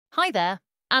Hi there,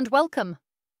 and welcome.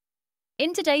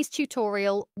 In today's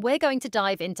tutorial, we're going to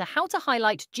dive into how to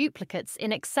highlight duplicates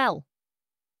in Excel.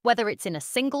 Whether it's in a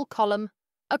single column,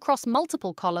 across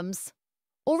multiple columns,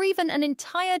 or even an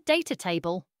entire data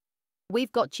table,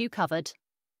 we've got you covered.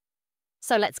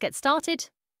 So let's get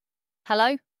started.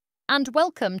 Hello, and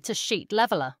welcome to Sheet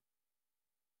Leveler.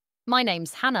 My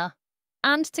name's Hannah,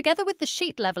 and together with the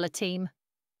Sheet Leveler team,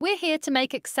 we're here to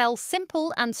make Excel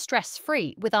simple and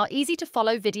stress-free with our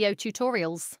easy-to-follow video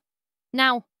tutorials.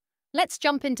 Now, let's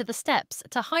jump into the steps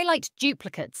to highlight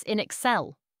duplicates in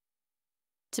Excel.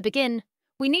 To begin,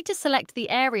 we need to select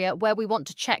the area where we want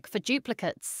to check for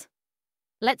duplicates.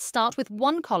 Let's start with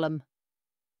one column.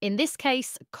 In this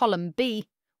case, column B,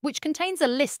 which contains a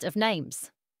list of names.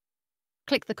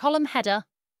 Click the column header,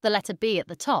 the letter B at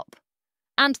the top,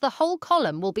 and the whole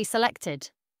column will be selected.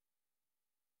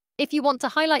 If you want to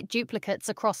highlight duplicates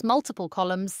across multiple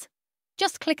columns,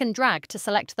 just click and drag to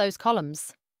select those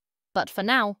columns. But for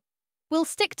now, we'll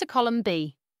stick to column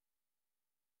B.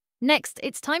 Next,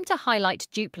 it's time to highlight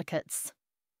duplicates.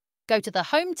 Go to the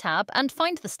Home tab and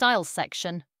find the Styles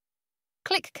section.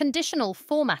 Click Conditional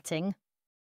Formatting,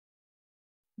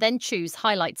 then choose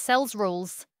Highlight Cells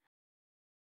Rules,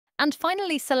 and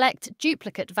finally select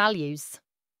Duplicate Values.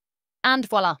 And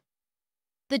voila!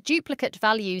 The duplicate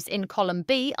values in column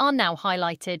B are now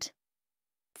highlighted.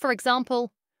 For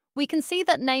example, we can see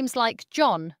that names like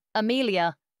John,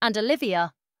 Amelia, and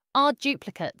Olivia are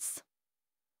duplicates.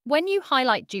 When you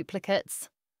highlight duplicates,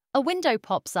 a window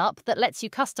pops up that lets you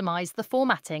customize the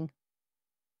formatting.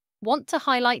 Want to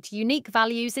highlight unique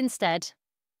values instead?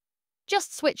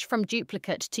 Just switch from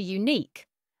duplicate to unique,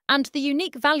 and the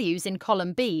unique values in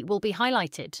column B will be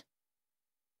highlighted.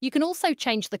 You can also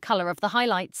change the color of the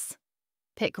highlights.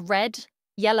 Pick red,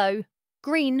 yellow,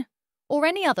 green, or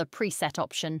any other preset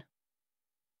option.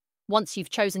 Once you've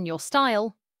chosen your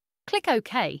style, click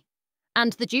OK,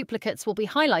 and the duplicates will be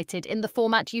highlighted in the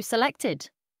format you selected.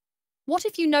 What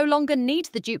if you no longer need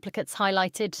the duplicates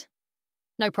highlighted?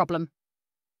 No problem.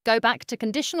 Go back to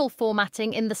Conditional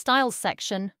Formatting in the Styles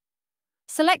section.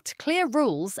 Select Clear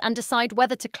Rules and decide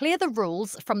whether to clear the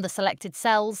rules from the selected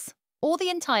cells or the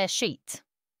entire sheet.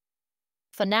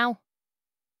 For now,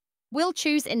 we'll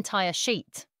choose Entire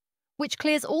Sheet, which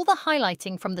clears all the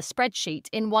highlighting from the spreadsheet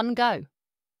in one go.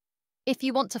 If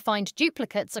you want to find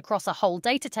duplicates across a whole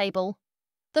data table,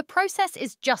 the process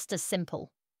is just as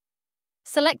simple.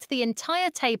 Select the entire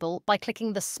table by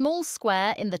clicking the small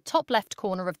square in the top left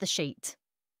corner of the sheet.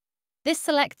 This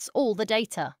selects all the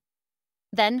data.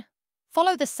 Then,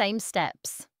 follow the same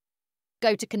steps.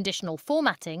 Go to Conditional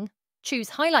Formatting,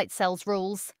 choose Highlight Cells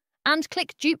Rules, and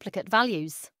click Duplicate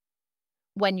Values.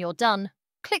 When you're done,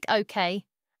 click OK,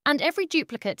 and every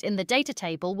duplicate in the data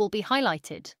table will be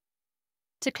highlighted.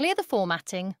 To clear the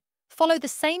formatting, follow the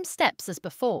same steps as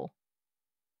before.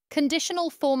 Conditional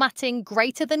Formatting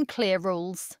greater than clear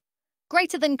rules.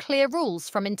 Greater than clear rules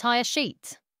from entire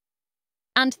sheet.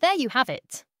 And there you have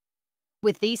it.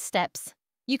 With these steps,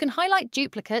 you can highlight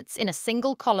duplicates in a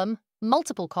single column,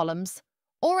 multiple columns,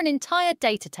 or an entire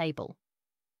data table.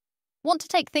 Want to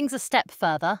take things a step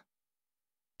further?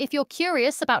 If you're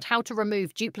curious about how to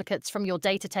remove duplicates from your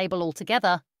data table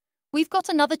altogether, we've got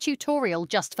another tutorial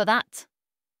just for that.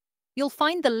 You'll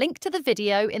find the link to the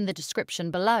video in the description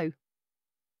below.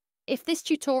 If this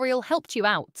tutorial helped you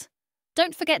out,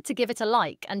 don't forget to give it a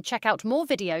like and check out more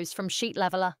videos from Sheet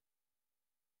Leveler.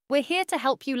 We're here to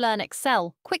help you learn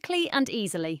Excel quickly and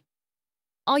easily.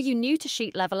 Are you new to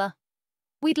Sheet Leveler?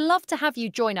 We'd love to have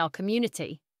you join our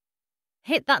community.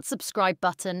 Hit that subscribe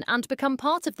button and become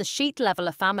part of the Sheet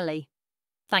Leveler family.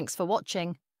 Thanks for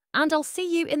watching, and I'll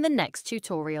see you in the next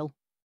tutorial.